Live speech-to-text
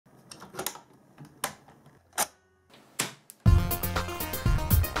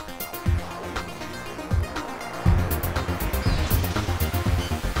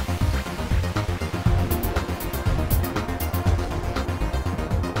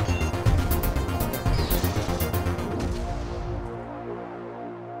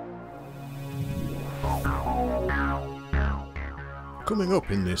Coming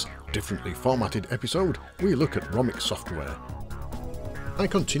up in this differently formatted episode, we look at Romik Software. I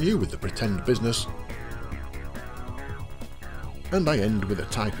continue with the pretend business, and I end with a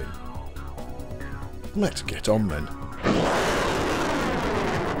type-in. Let's get on then.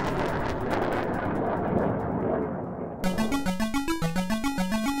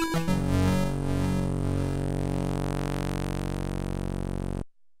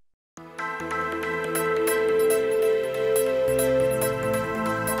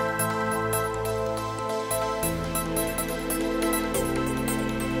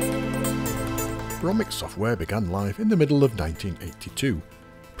 Romik Software began life in the middle of 1982,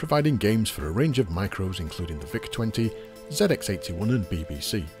 providing games for a range of micros including the VIC-20, ZX81 and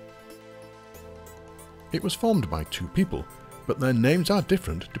BBC. It was formed by two people, but their names are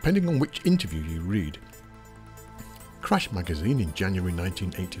different depending on which interview you read. Crash magazine in January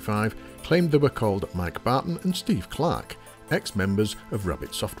 1985 claimed they were called Mike Barton and Steve Clark, ex-members of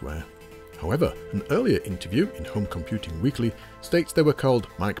Rabbit Software. However, an earlier interview in Home Computing Weekly states they were called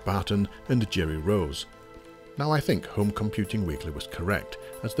Mike Barton and Jerry Rose. Now I think Home Computing Weekly was correct,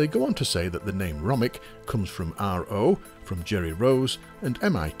 as they go on to say that the name Romik comes from R-O, from Jerry Rose, and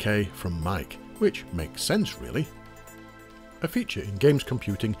M-I-K from Mike, which makes sense really. A feature in Games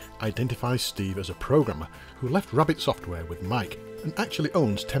Computing identifies Steve as a programmer who left Rabbit Software with Mike and actually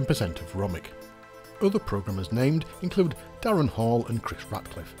owns 10% of Romik. Other programmers named include Darren Hall and Chris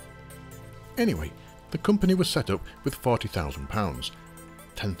Ratcliffe. Anyway, the company was set up with £40,000,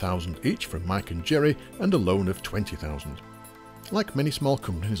 £10,000 each from Mike and Jerry and a loan of £20,000. Like many small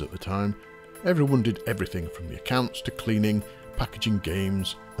companies at the time, everyone did everything from the accounts to cleaning, packaging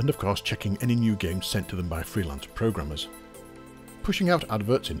games, and of course checking any new games sent to them by freelance programmers. Pushing out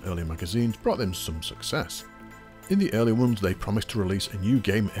adverts in early magazines brought them some success. In the early ones they promised to release a new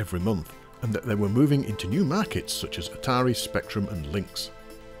game every month, and that they were moving into new markets such as Atari, Spectrum and Lynx.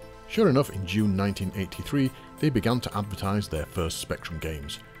 Sure enough, in June 1983, they began to advertise their first Spectrum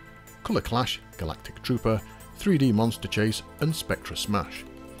games: Color Clash, Galactic Trooper, 3D Monster Chase and Spectra Smash.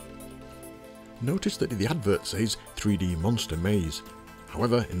 Notice that the advert says 3D Monster Maze.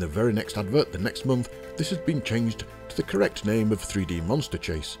 However, in the very next advert the next month, this has been changed to the correct name of 3D Monster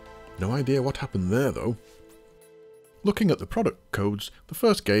Chase. No idea what happened there though. Looking at the product codes, the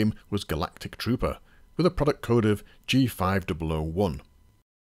first game was Galactic Trooper, with a product code of G5001.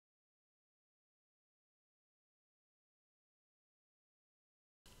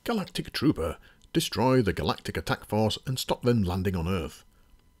 Galactic Trooper: destroy the Galactic Attack Force and stop them landing on Earth.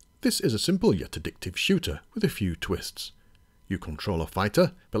 This is a simple yet addictive shooter with a few twists. You control a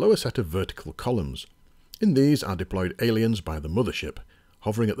fighter below a set of vertical columns. In these are deployed aliens by the mothership,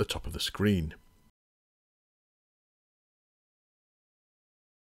 hovering at the top of the screen.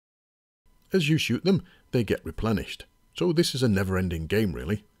 As you shoot them, they get replenished, so this is a never-ending game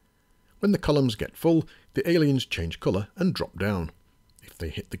really. When the columns get full, the aliens change colour and drop down. If they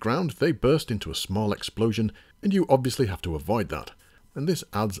hit the ground, they burst into a small explosion, and you obviously have to avoid that, and this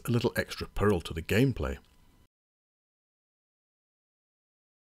adds a little extra peril to the gameplay.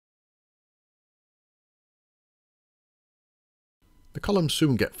 The columns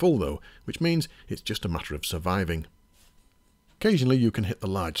soon get full though, which means it's just a matter of surviving. Occasionally you can hit the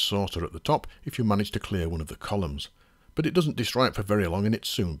large saucer at the top if you manage to clear one of the columns, but it doesn't destroy it for very long and it's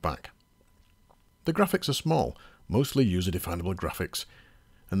soon back. The graphics are small, mostly user-definable graphics,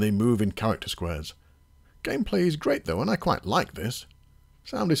 and they move in character squares. Gameplay is great though, and I quite like this.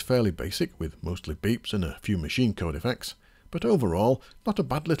 Sound is fairly basic, with mostly beeps and a few machine code effects, but overall, not a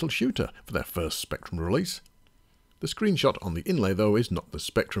bad little shooter for their first Spectrum release. The screenshot on the inlay though is not the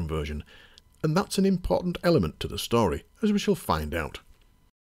Spectrum version, and that's an important element to the story, as we shall find out.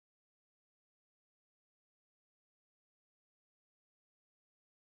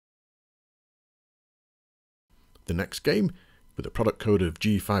 The next game, with a product code of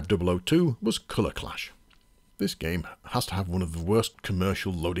G5002, was Color Clash. This game has to have one of the worst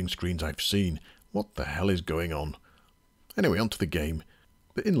commercial loading screens I've seen. What the hell is going on? Anyway, onto the game.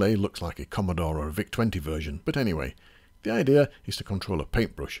 The inlay looks like a Commodore or a VIC-20 version, but anyway, the idea is to control a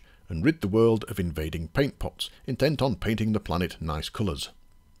paintbrush and rid the world of invading paint pots, intent on painting the planet nice colours.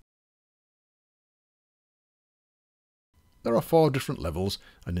 There are 4 different levels,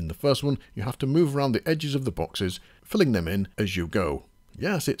 and in the first one you have to move around the edges of the boxes, filling them in as you go.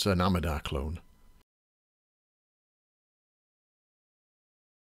 Yes, it's an Amadar clone.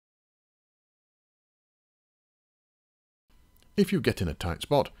 If you get in a tight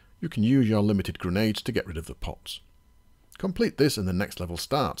spot, you can use your limited grenades to get rid of the pots. Complete this and the next level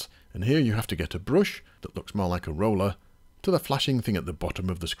starts, and here you have to get a brush that looks more like a roller to the flashing thing at the bottom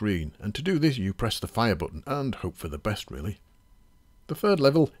of the screen, and to do this you press the fire button and hope for the best really. The third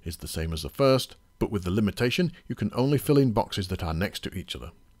level is the same as the first, but with the limitation you can only fill in boxes that are next to each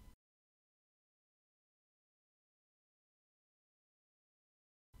other.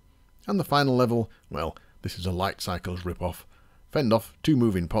 And the final level, well, this is a Light Cycles rip-off. Fend off 2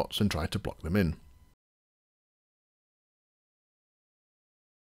 moving pots and try to block them in.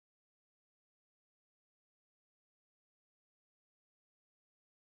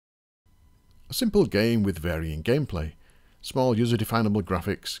 A simple game with varying gameplay. Small user-definable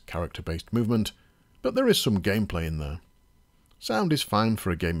graphics, character-based movement, but there is some gameplay in there. Sound is fine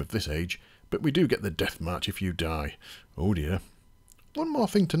for a game of this age, but we do get the death march if you die. Oh dear. One more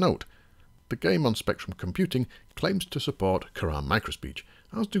thing to note. The game on Spectrum Computing claims to support Quran microspeech,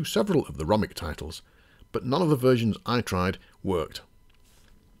 as do several of the Romik titles, but none of the versions I tried worked.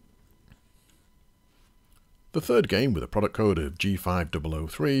 The third game with a product code of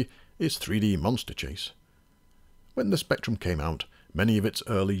G5003 is 3D Monster Chase. When the Spectrum came out, many of its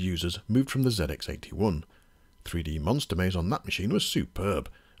early users moved from the ZX81. 3D Monster Maze on that machine was superb,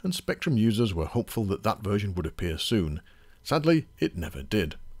 and Spectrum users were hopeful that that version would appear soon. Sadly, it never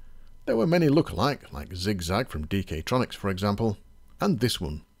did. There were many look-alike, like Zigzag from DK-Tronics for example, and this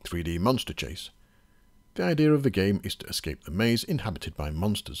one, 3D Monster Chase. The idea of the game is to escape the maze inhabited by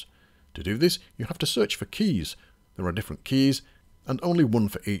monsters. To do this, you have to search for keys. There are different keys, and only one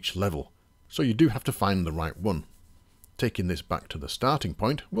for each level, so you do have to find the right one. Taking this back to the starting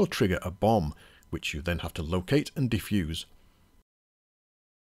point will trigger a bomb, which you then have to locate and defuse.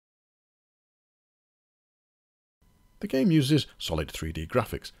 The game uses solid 3D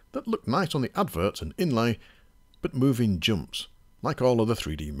graphics that look nice on the adverts and inlay, but move in jumps, like all other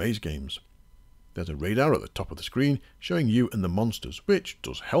 3D maze games. There's a radar at the top of the screen showing you and the monsters, which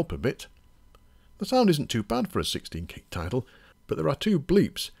does help a bit. The sound isn't too bad for a 16K title, but there are 2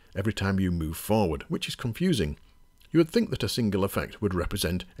 bleeps every time you move forward, which is confusing. You would think that a single effect would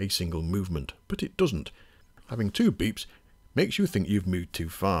represent a single movement, but it doesn't. Having 2 beeps makes you think you've moved too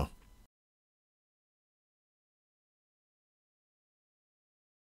far.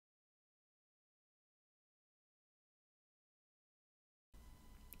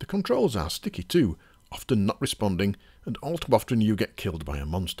 The controls are sticky too, often not responding, and all too often you get killed by a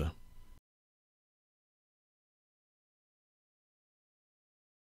monster.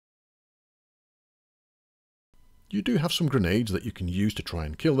 You do have some grenades that you can use to try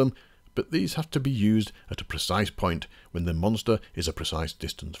and kill them, but these have to be used at a precise point when the monster is a precise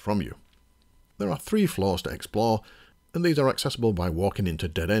distance from you. There are 3 floors to explore, and these are accessible by walking into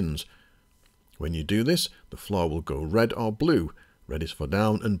dead ends. When you do this, the floor will go red or blue. Red is for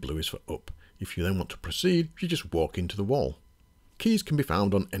down and blue is for up. If you then want to proceed, you just walk into the wall. Keys can be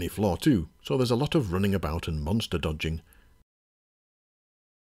found on any floor too, so there's a lot of running about and monster dodging.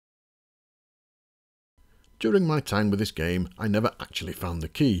 During my time with this game, I never actually found the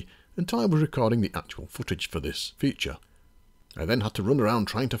key until I was recording the actual footage for this feature. I then had to run around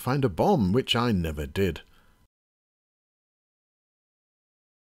trying to find a bomb, which I never did.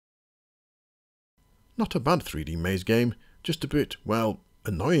 Not a bad 3D maze game, just a bit, well,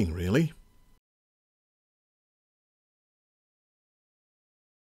 annoying really.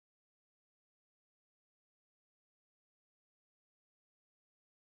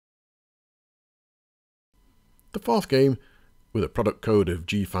 The fourth game, with a product code of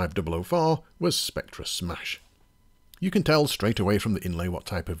G5004, was Spectra Smash. You can tell straight away from the inlay what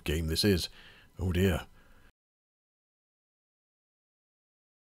type of game this is. Oh dear.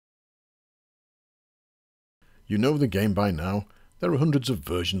 You know the game by now. There are hundreds of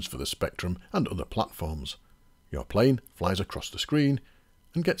versions for the Spectrum and other platforms. Your plane flies across the screen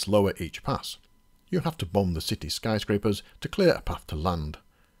and gets lower each pass. You have to bomb the city skyscrapers to clear a path to land.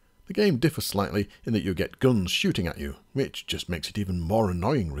 The game differs slightly in that you get guns shooting at you, which just makes it even more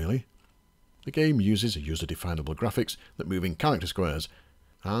annoying really. The game uses user-definable graphics that move in character squares,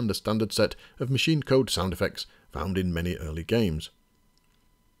 and a standard set of machine code sound effects found in many early games.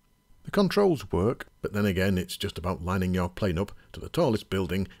 The controls work, but then again it's just about lining your plane up to the tallest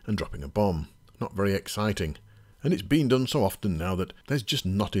building and dropping a bomb. Not very exciting, and it's been done so often now that there's just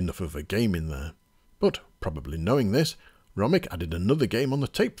not enough of a game in there. But, probably knowing this, Romik added another game on the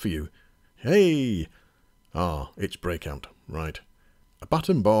tape for you. Hey! Ah, it's Breakout, right. A bat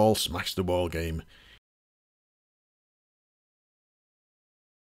and ball smash the wall game.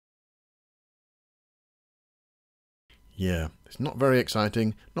 Yeah, it's not very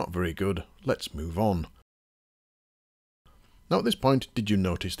exciting, not very good. Let's move on. Now at this point, did you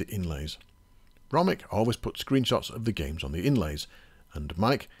notice the inlays? Romik always put screenshots of the games on the inlays, and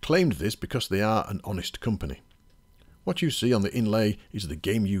Mike claimed this because they are an honest company. What you see on the inlay is the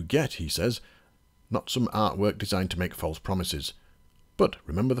game you get, he says, not some artwork designed to make false promises. But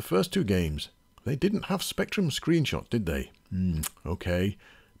remember the first two games? They didn't have Spectrum screenshots, did they? Okay,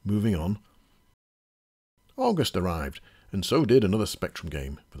 moving on. August arrived, and so did another Spectrum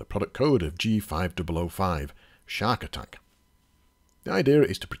game, with a product code of G5005, Shark Attack. The idea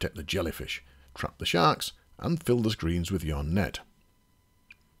is to protect the jellyfish, trap the sharks, and fill the screens with your net.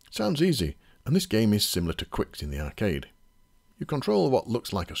 Sounds easy, and this game is similar to Quicks in the arcade. You control what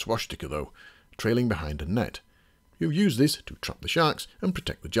looks like a swastika though, trailing behind a net. You use this to trap the sharks and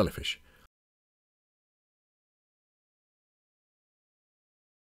protect the jellyfish.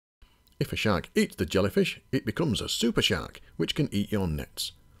 If a shark eats the jellyfish, it becomes a super shark, which can eat your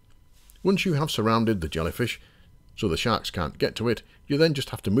nets. Once you have surrounded the jellyfish, so the sharks can't get to it, you then just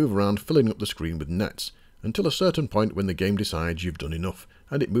have to move around filling up the screen with nets, until a certain point when the game decides you've done enough,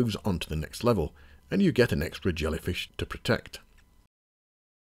 and it moves on to the next level, and you get an extra jellyfish to protect.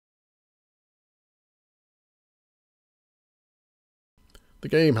 The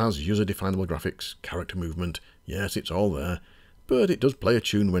game has user-definable graphics, character movement, yes, it's all there, but it does play a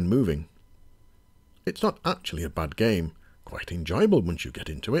tune when moving. It's not actually a bad game, quite enjoyable once you get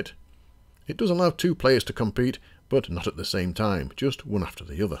into it. It does allow two players to compete, but not at the same time, just one after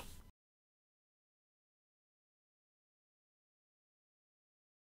the other.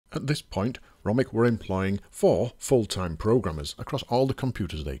 At this point, Romik were employing 4 full-time programmers across all the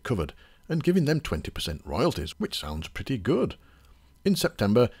computers they covered, and giving them 20% royalties, which sounds pretty good. In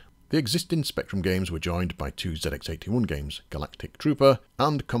September, the existing Spectrum games were joined by 2 ZX81 games, Galactic Trooper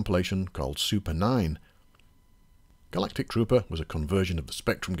and a compilation called Super 9. Galactic Trooper was a conversion of the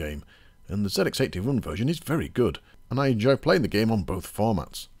Spectrum game, and the ZX81 version is very good, and I enjoy playing the game on both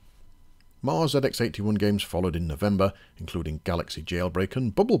formats. More ZX81 games followed in November, including Galaxy Jailbreak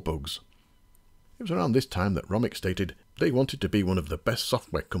and Bubble Bugs. It was around this time that Romik stated they wanted to be one of the best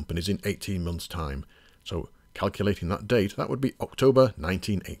software companies in 18 months' time, so calculating that date, that would be October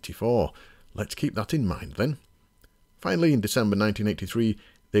 1984. Let's keep that in mind then. Finally, in December 1983,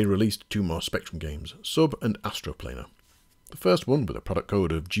 they released 2 more Spectrum games, Sub and Astroplaner. The first one, with a product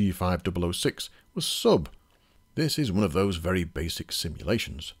code of G5006, was Sub. This is one of those very basic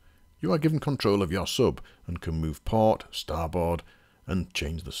simulations. You are given control of your sub and can move port, starboard, and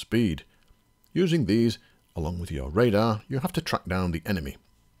change the speed. Using these, along with your radar, you have to track down the enemy.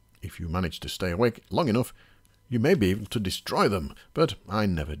 If you manage to stay awake long enough, you may be able to destroy them, but I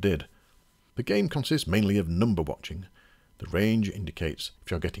never did. The game consists mainly of number watching. The range indicates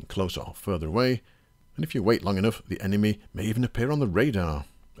if you're getting closer or further away, and if you wait long enough, the enemy may even appear on the radar.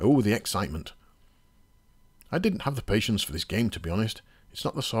 Oh, the excitement! I didn't have the patience for this game, to be honest. It's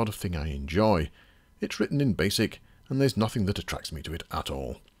not the sort of thing I enjoy. It's written in BASIC, and there's nothing that attracts me to it at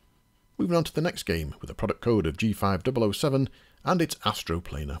all. Moving on to the next game, with a product code of G5007, and it's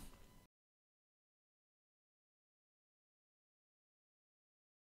Astroplaner.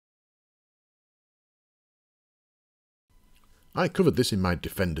 I covered this in my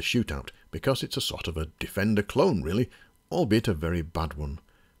Defender shootout, because it's a sort of a Defender clone really, albeit a very bad one,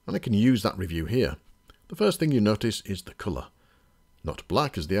 and I can use that review here. The first thing you notice is the colour. Not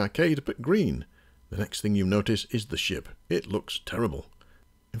black as the arcade, but green. The next thing you notice is the ship. It looks terrible.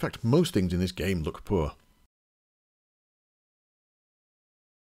 In fact, most things in this game look poor.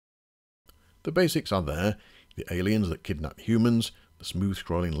 The basics are there, the aliens that kidnap humans, the smooth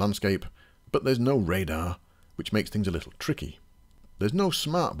scrolling landscape, but there's no radar, which makes things a little tricky. There's no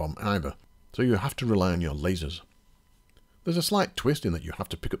smart bomb either, so you have to rely on your lasers. There's a slight twist in that you have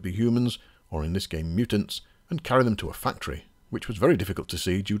to pick up the humans, or in this game mutants, and carry them to a factory, which was very difficult to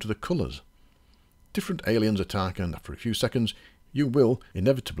see due to the colours. Different aliens attack, and after a few seconds you will,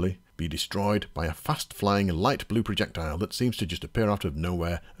 inevitably, be destroyed by a fast-flying light blue projectile that seems to just appear out of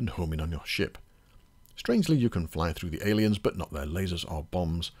nowhere and home in on your ship. Strangely, you can fly through the aliens, but not their lasers or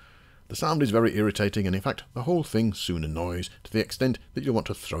bombs. The sound is very irritating, and in fact the whole thing soon annoys, to the extent that you'll want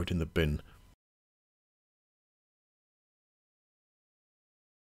to throw it in the bin.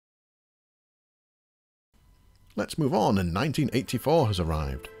 Let's move on, and 1984 has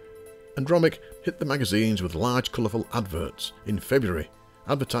arrived. And Romik hit the magazines with large colourful adverts in February,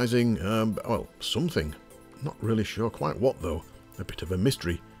 advertising, well, something. Not really sure quite what though, a bit of a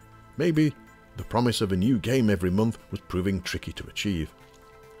mystery. Maybe the promise of a new game every month was proving tricky to achieve.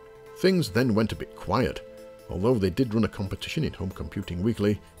 Things then went a bit quiet, although they did run a competition in Home Computing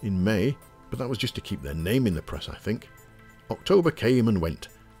Weekly in May, but that was just to keep their name in the press, I think. October came and went.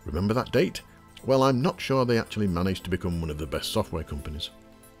 Remember that date? Well, I'm not sure they actually managed to become one of the best software companies.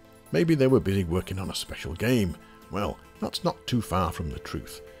 Maybe they were busy working on a special game. Well, that's not too far from the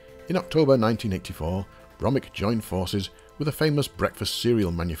truth. In October 1984, Romik joined forces with a famous breakfast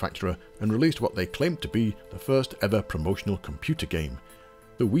cereal manufacturer and released what they claimed to be the first ever promotional computer game,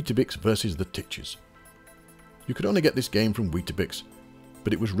 The Weetabix versus the Titches. You could only get this game from Weetabix,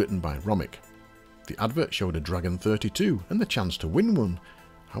 but it was written by Romik. The advert showed a Dragon 32 and the chance to win one.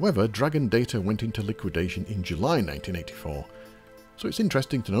 However, Dragon data went into liquidation in July 1984, so it's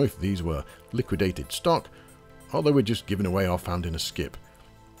interesting to know if these were liquidated stock or they were just given away or found in a skip.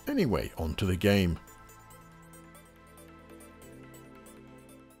 Anyway, on to the game.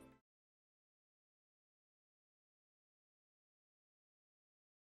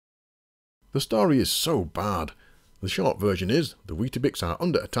 The story is so bad. The short version is, the Weetabix are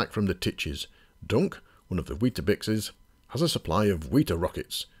under attack from the Titches. Dunk, one of the Weetabixes, has a supply of Wheater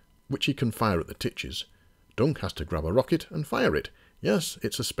rockets, which he can fire at the Titches. Dunk has to grab a rocket and fire it. Yes,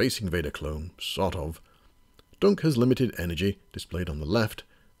 it's a Space Invader clone, sort of. Dunk has limited energy, displayed on the left.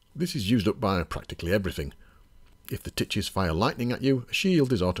 This is used up by practically everything. If the Titches fire lightning at you, a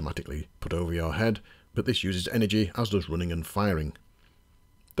shield is automatically put over your head, but this uses energy, as does running and firing.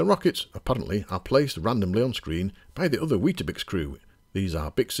 The rockets, apparently, are placed randomly on screen by the other Weetabix crew. These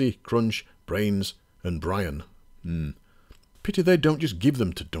are Bixie, Crunch, Brains, and Brian. Pity they don't just give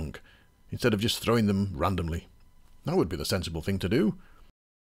them to Dunk, instead of just throwing them randomly. That would be the sensible thing to do.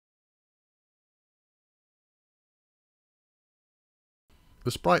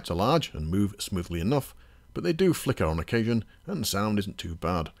 The sprites are large and move smoothly enough, but they do flicker on occasion, and sound isn't too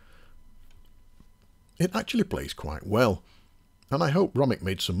bad. It actually plays quite well, and I hope Romik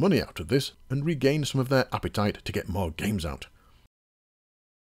made some money out of this and regained some of their appetite to get more games out.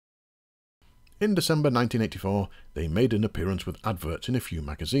 In December 1984, they made an appearance with adverts in a few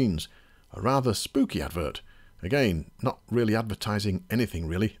magazines. A rather spooky advert. Again, not really advertising anything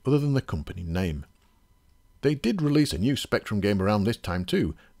really, other than the company name. They did release a new Spectrum game around this time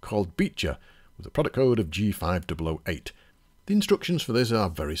too, called Beat Ya, with a product code of G5008. The instructions for this are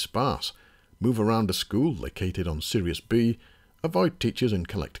very sparse. Move around a school located on Sirius B, avoid teachers and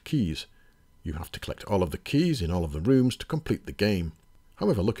collect keys. You have to collect all of the keys in all of the rooms to complete the game.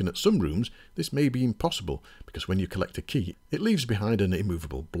 However, looking at some rooms, this may be impossible, because when you collect a key, it leaves behind an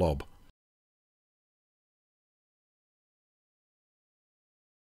immovable blob.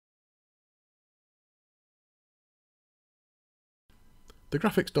 The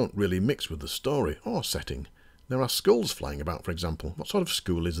graphics don't really mix with the story or setting. There are skulls flying about, for example. What sort of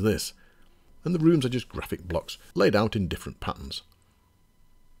school is this? And the rooms are just graphic blocks laid out in different patterns.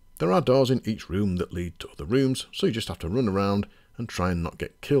 There are doors in each room that lead to other rooms, so you just have to run around and try and not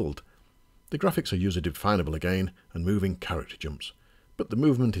get killed. The graphics are user definable again, and moving character jumps, but the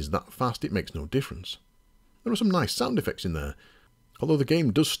movement is that fast it makes no difference. There are some nice sound effects in there, although the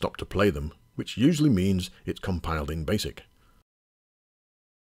game does stop to play them, which usually means it's compiled in BASIC.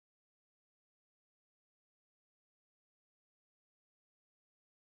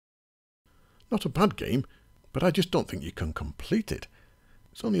 Not a bad game, but I just don't think you can complete it.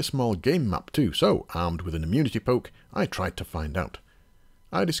 It's only a small game map too, so, armed with an immunity poke, I tried to find out.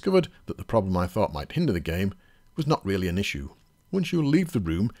 I discovered that the problem I thought might hinder the game was not really an issue. Once you leave the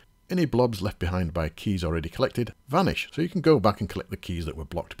room, any blobs left behind by keys already collected vanish, so you can go back and collect the keys that were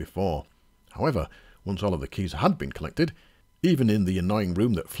blocked before. However, once all of the keys had been collected, even in the annoying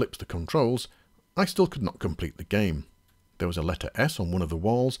room that flips the controls, I still could not complete the game. There was a letter S on one of the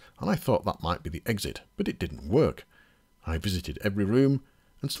walls, and I thought that might be the exit, but it didn't work. I visited every room,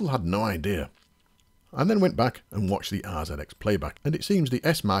 and still had no idea. I then went back and watched the RZX playback, and it seems the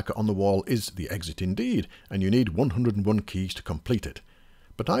S marker on the wall is the exit indeed, and you need 101 keys to complete it.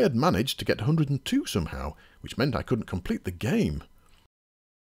 But I had managed to get 102 somehow, which meant I couldn't complete the game.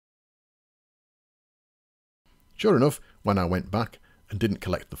 Sure enough, when I went back and didn't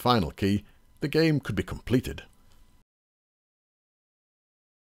collect the final key, the game could be completed.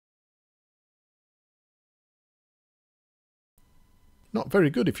 Not very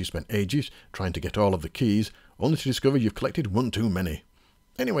good if you spent ages trying to get all of the keys, only to discover you've collected one too many.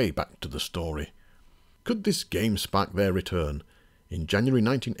 Anyway, back to the story. Could this game spark their return? In January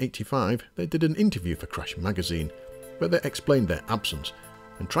 1985, they did an interview for Crash magazine, where they explained their absence,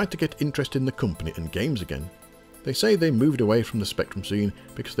 and tried to get interest in the company and games again. They say they moved away from the Spectrum scene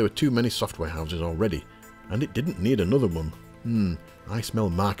because there were too many software houses already, and it didn't need another one. I smell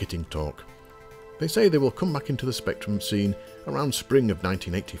marketing talk. They say they will come back into the Spectrum scene around spring of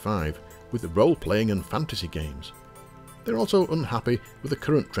 1985 with role-playing and fantasy games. They're also unhappy with the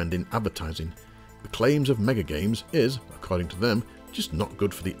current trend in advertising. The claims of mega games is, according to them, just not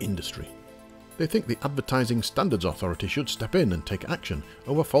good for the industry. They think the Advertising Standards Authority should step in and take action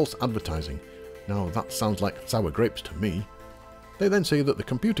over false advertising. Now that sounds like sour grapes to me. They then say that the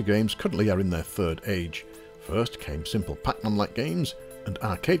computer games currently are in their third age. First came simple Pac-Man-like games and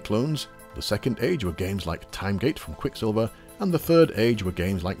arcade clones. The second age were games like Timegate from Quicksilver and the third age were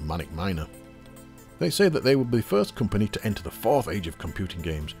games like Manic Miner. They say that they will be the first company to enter the fourth age of computing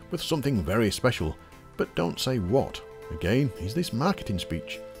games with something very special, but don't say what. Again, is this marketing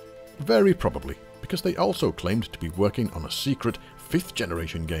speech? Very probably, because they also claimed to be working on a secret 5th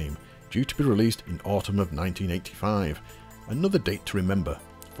generation game, due to be released in autumn of 1985. Another date to remember.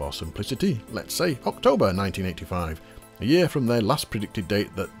 For simplicity, let's say October 1985, a year from their last predicted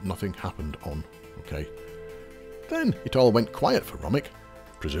date that nothing happened on. Okay. Then it all went quiet for Romik.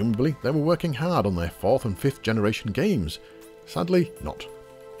 Presumably they were working hard on their 4th and 5th generation games. Sadly, not.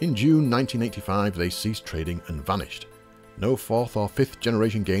 In June 1985 they ceased trading and vanished. No 4th or 5th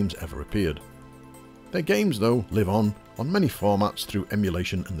generation games ever appeared. Their games, though, live on many formats through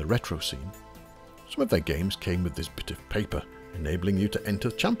emulation and the retro scene. Some of their games came with this bit of paper, enabling you to enter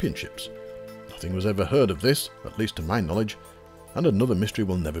championships. Nothing was ever heard of this, at least to my knowledge, and another mystery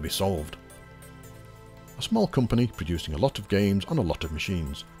will never be solved. A small company producing a lot of games on a lot of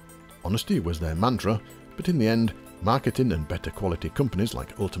machines. Honesty was their mantra, but in the end, marketing and better quality companies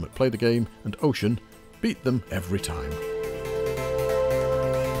like Ultimate Play the Game and Ocean beat them every time.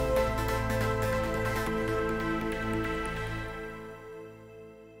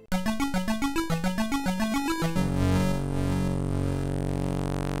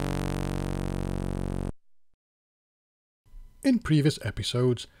 In previous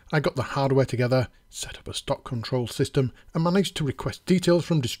episodes, I got the hardware together, set up a stock control system, and managed to request details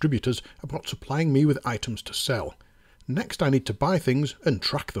from distributors about supplying me with items to sell. Next I need to buy things and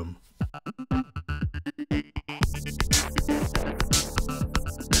track them.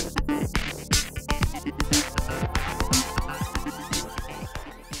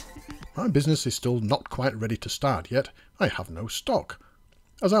 My business is still not quite ready to start yet. I have no stock.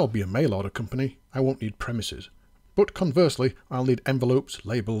 As I'll be a mail order company, I won't need premises. But conversely, I'll need envelopes,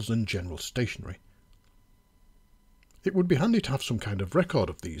 labels and general stationery. It would be handy to have some kind of record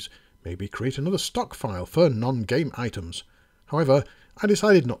of these, maybe create another stock file for non-game items. However, I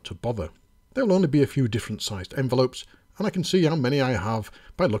decided not to bother. There will only be a few different sized envelopes, and I can see how many I have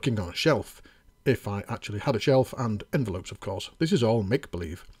by looking on a shelf. If I actually had a shelf, and envelopes of course. This is all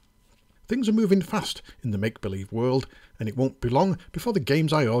make-believe. Things are moving fast in the make-believe world, and it won't be long before the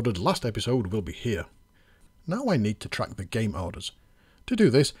games I ordered last episode will be here. Now I need to track the game orders. To do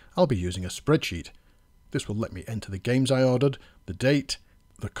this, I'll be using a spreadsheet. This will let me enter the games I ordered, the date,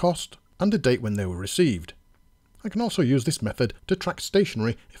 the cost, and the date when they were received. I can also use this method to track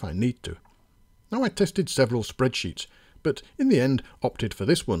stationery if I need to. Now I tested several spreadsheets, but in the end opted for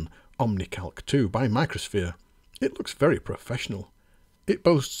this one, OmniCalc 2 by Microsphere. It looks very professional. It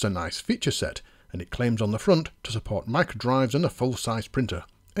boasts a nice feature set, and it claims on the front to support microdrives and a full-size printer.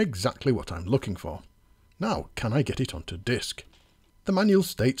 Exactly what I'm looking for. Now, can I get it onto disk? The manual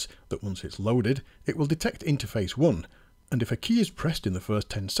states that once it's loaded, it will detect interface 1, and if a key is pressed in the first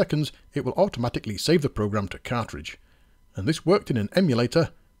 10 seconds, it will automatically save the program to cartridge. And this worked in an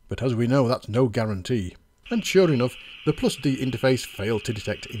emulator, but as we know that's no guarantee. And sure enough, the +D interface failed to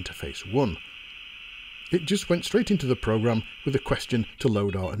detect interface 1. It just went straight into the program with a question to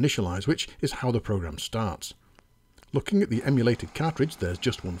load or initialize, which is how the program starts. Looking at the emulated cartridge, there's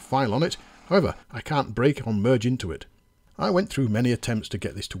just one file on it. However, I can't break or merge into it. I went through many attempts to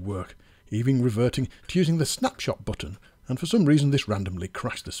get this to work, even reverting to using the snapshot button, and for some reason this randomly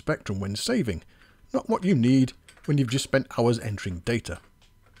crashed the Spectrum when saving. Not what you need when you've just spent hours entering data.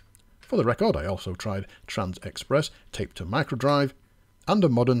 For the record, I also tried Trans Express, tape to microdrive, and a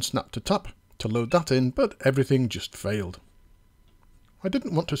modern snap to tap to load that in, but everything just failed. I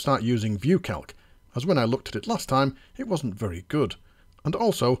didn't want to start using ViewCalc, as when I looked at it last time, it wasn't very good. And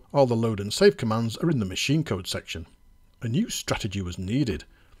also, all the load and save commands are in the machine code section. A new strategy was needed.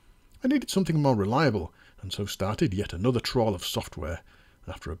 I needed something more reliable, and so started yet another trawl of software.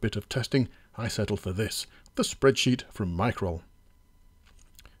 After a bit of testing, I settled for this, the spreadsheet from Microl.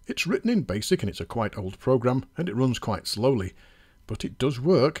 It's written in BASIC and it's a quite old program, and it runs quite slowly. But it does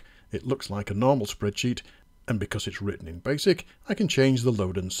work. It looks like a normal spreadsheet, and because it's written in BASIC, I can change the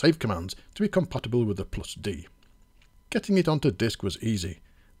load and save commands to be compatible with the +D. Getting it onto disk was easy.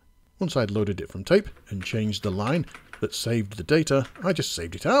 Once I'd loaded it from tape and changed the line that saved the data, I just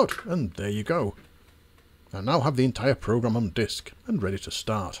saved it out, and there you go. I now have the entire program on disk and ready to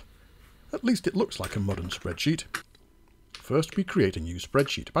start. At least it looks like a modern spreadsheet. First we create a new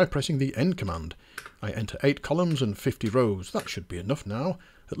spreadsheet by pressing the N command. I enter 8 columns and 50 rows. That should be enough now,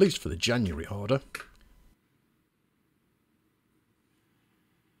 at least for the January order.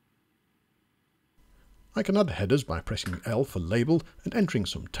 I can add headers by pressing L for label and entering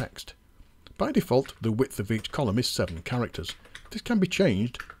some text. By default, the width of each column is 7 characters. This can be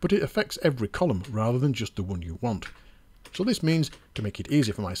changed, but it affects every column rather than just the one you want. So this means, to make it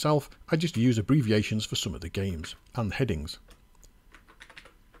easier for myself, I just use abbreviations for some of the games, and headings.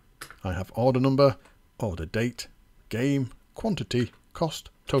 I have order number, order date, game, quantity, cost,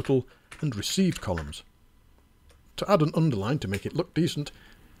 total, and received columns. To add an underline to make it look decent,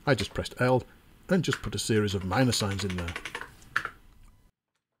 I just pressed L and just put a series of minus signs in there.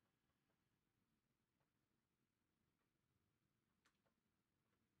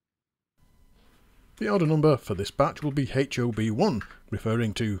 The order number for this batch will be HOB1,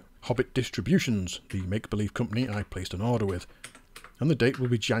 referring to Hobbit Distributions, the make-believe company I placed an order with, and the date will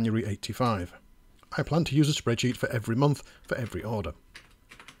be January 85. I plan to use a spreadsheet for every month for every order.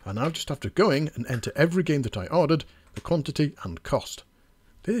 I now just have to go in and enter every game that I ordered, the quantity and cost.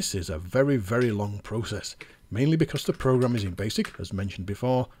 This is a very, very long process, mainly because the program is in BASIC, as mentioned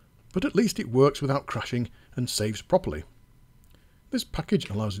before, but at least it works without crashing and saves properly. This package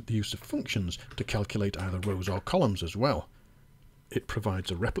allows the use of functions to calculate either rows or columns as well. It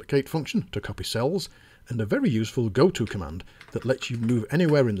provides a replicate function to copy cells and a very useful goto command that lets you move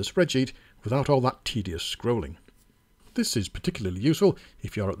anywhere in the spreadsheet without all that tedious scrolling. This is particularly useful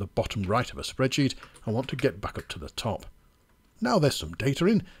if you're at the bottom right of a spreadsheet and want to get back up to the top. Now there's some data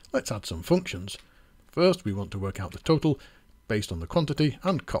in, let's add some functions. First we want to work out the total based on the quantity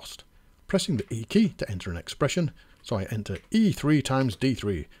and cost. Pressing the E key to enter an expression, so I enter E3 times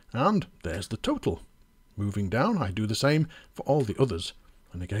D3, and there's the total. Moving down, I do the same for all the others,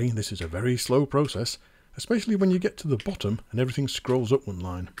 and again this is a very slow process, especially when you get to the bottom and everything scrolls up one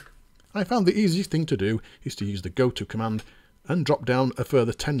line. I found the easiest thing to do is to use the goto command and drop down a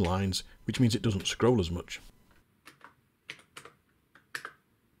further 10 lines, which means it doesn't scroll as much.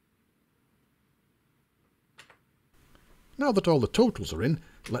 Now that all the totals are in,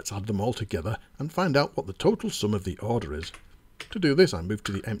 let's add them all together and find out what the total sum of the order is. To do this, I move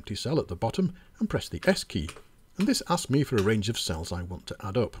to the empty cell at the bottom and press the S key, and this asks me for a range of cells I want to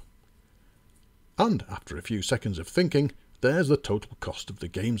add up. And after a few seconds of thinking, there's the total cost of the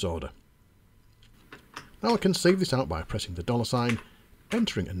game's order. Now I can save this out by pressing the $sign,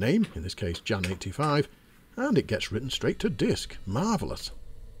 entering a name, in this case Jan85, and it gets written straight to disk. Marvellous!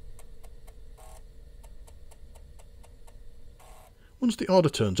 Once the order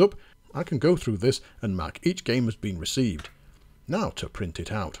turns up, I can go through this and mark each game as being received. Now to print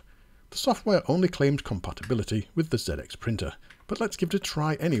it out. The software only claimed compatibility with the ZX printer, but let's give it a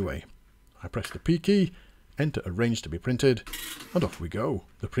try anyway. I press the P key, enter a range to be printed, and off we go.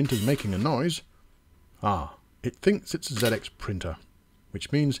 The printer's making a noise. Ah, it thinks it's a ZX printer,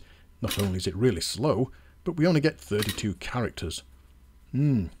 which means not only is it really slow, but we only get 32 characters.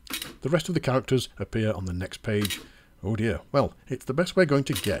 The rest of the characters appear on the next page. Oh dear, well, it's the best we're going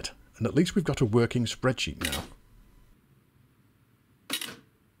to get, and at least we've got a working spreadsheet now.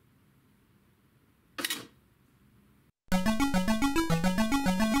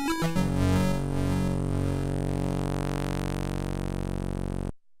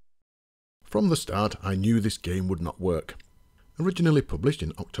 From the start, I knew this game would not work. Originally published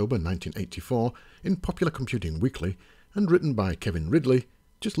in October 1984 in Popular Computing Weekly and written by Kevin Ridley,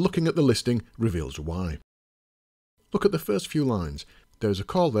 just looking at the listing reveals why. Look at the first few lines. There is a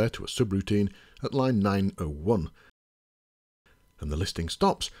call there to a subroutine at line 901, and the listing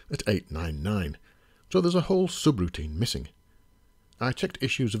stops at 899, so there's a whole subroutine missing. I checked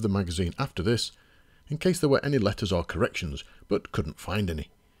issues of the magazine after this, in case there were any letters or corrections, but couldn't find any.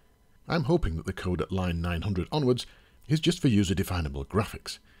 I'm hoping that the code at line 900 onwards is just for user-definable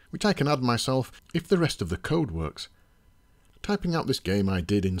graphics, which I can add myself if the rest of the code works. Typing out this game I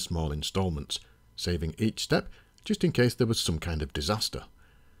did in small installments, saving each step just in case there was some kind of disaster.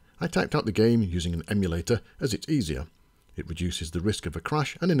 I typed out the game using an emulator as it's easier. It reduces the risk of a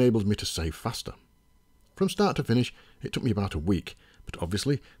crash and enables me to save faster. From start to finish, it took me about a week, but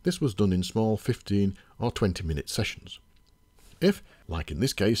obviously this was done in small 15 or 20 minute sessions. If, like in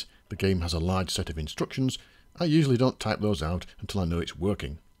this case, the game has a large set of instructions, I usually don't type those out until I know it's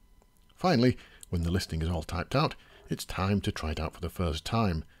working. Finally, when the listing is all typed out, it's time to try it out for the first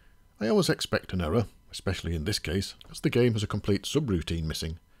time. I always expect an error, especially in this case, as the game has a complete subroutine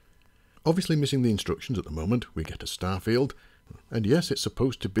missing. Obviously missing the instructions at the moment, we get a star field, and yes, it's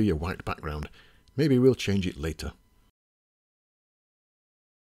supposed to be a white background. Maybe we'll change it later.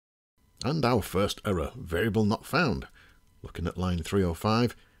 And our first error, variable not found. Looking at line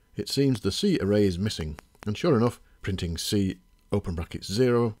 305, it seems the C array is missing, and sure enough, printing C open brackets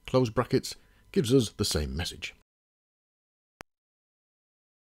 0, close brackets, gives us the same message.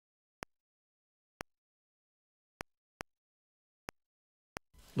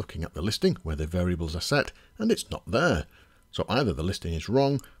 Looking at the listing where the variables are set, and it's not there. So either the listing is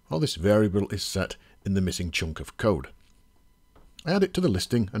wrong, or this variable is set in the missing chunk of code. I add it to the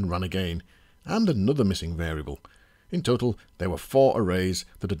listing and ran again, and another missing variable. In total, there were 4 arrays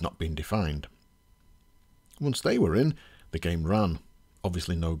that had not been defined. Once they were in, the game ran.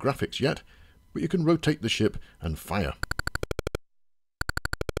 Obviously no graphics yet, but you can rotate the ship and fire.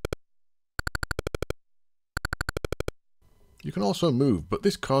 You can also move, but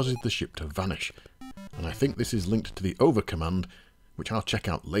this causes the ship to vanish, and I think this is linked to the over command, which I'll check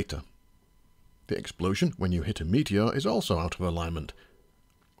out later. The explosion when you hit a meteor is also out of alignment,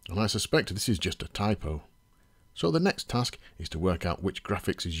 and I suspect this is just a typo. So the next task is to work out which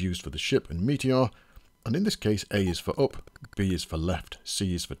graphics is used for the ship and meteor, and in this case A is for up, B is for left,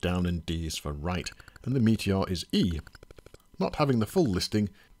 C is for down, and D is for right, and the meteor is E. Not having the full listing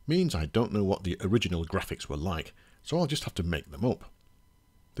means I don't know what the original graphics were like, so I'll just have to make them up.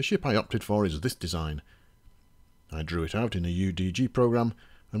 The ship I opted for is this design. I drew it out in a UDG program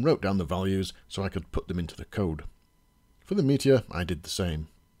and wrote down the values so I could put them into the code. For the meteor, I did the same.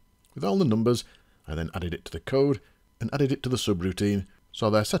 With all the numbers, I then added it to the code and added it to the subroutine so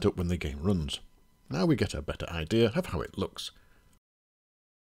they're set up when the game runs. Now we get a better idea of how it looks.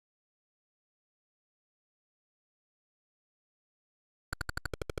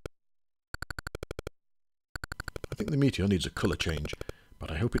 I think the meteor needs a colour change,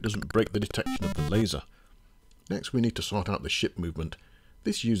 but I hope it doesn't break the detection of the laser. Next we need to sort out the ship movement.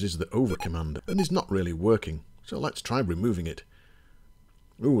 This uses the over command and is not really working, so let's try removing it.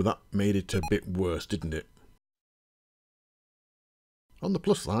 Ooh, that made it a bit worse, didn't it? On the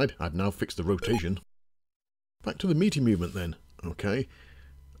plus side, I've now fixed the rotation. Back to the meteor movement then. Okay,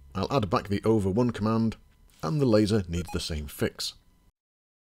 I'll add back the over one command, and the laser needs the same fix.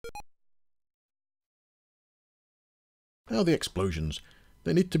 Now the explosions.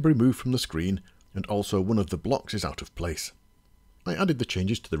 They need to be removed from the screen, and also one of the blocks is out of place. I added the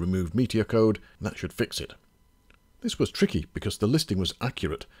changes to the remove meteor code, and that should fix it. This was tricky because the listing was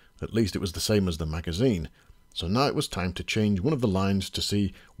accurate, at least it was the same as the magazine, so now it was time to change one of the lines to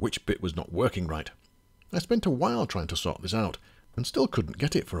see which bit was not working right. I spent a while trying to sort this out, and still couldn't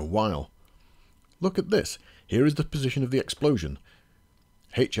get it for a while. Look at this, here is the position of the explosion.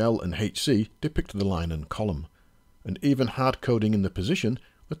 HL and HC depict the line and column, and even hard coding in the position,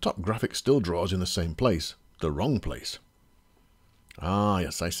 the top graphic still draws in the same place, the wrong place. Ah,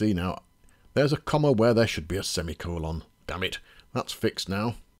 yes, I see now. There's a comma where there should be a semicolon. Damn it, that's fixed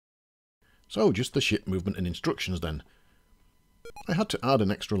now. So, just the ship movement and instructions then. I had to add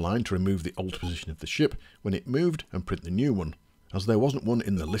an extra line to remove the old position of the ship when it moved and print the new one, as there wasn't one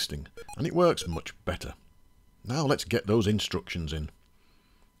in the listing, and it works much better. Now let's get those instructions in.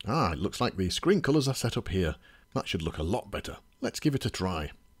 Ah, it looks like the screen colours are set up here. That should look a lot better. Let's give it a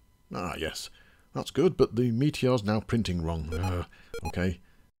try. Ah, yes. That's good, but the meteor's now printing wrong. Okay.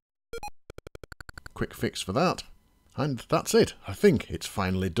 Quick fix for that. And that's it. I think it's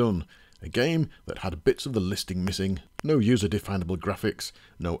finally done. A game that had bits of the listing missing, no user-definable graphics,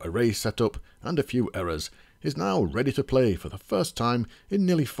 no array setup, and a few errors, is now ready to play for the first time in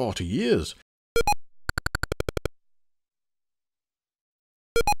nearly 40 years.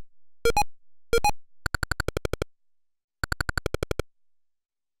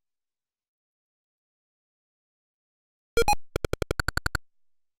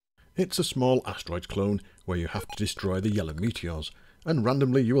 It's a small asteroid clone where you have to destroy the yellow meteors, and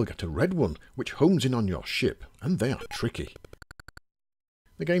randomly you will get a red one which homes in on your ship, and they are tricky.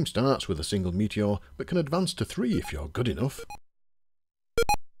 The game starts with a single meteor, but can advance to 3 if you're good enough.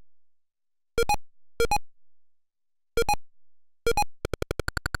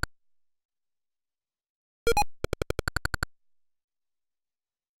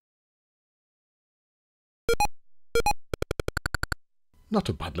 Not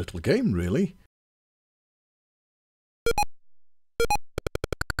a bad little game, really.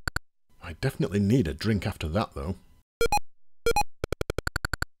 I definitely need a drink after that, though.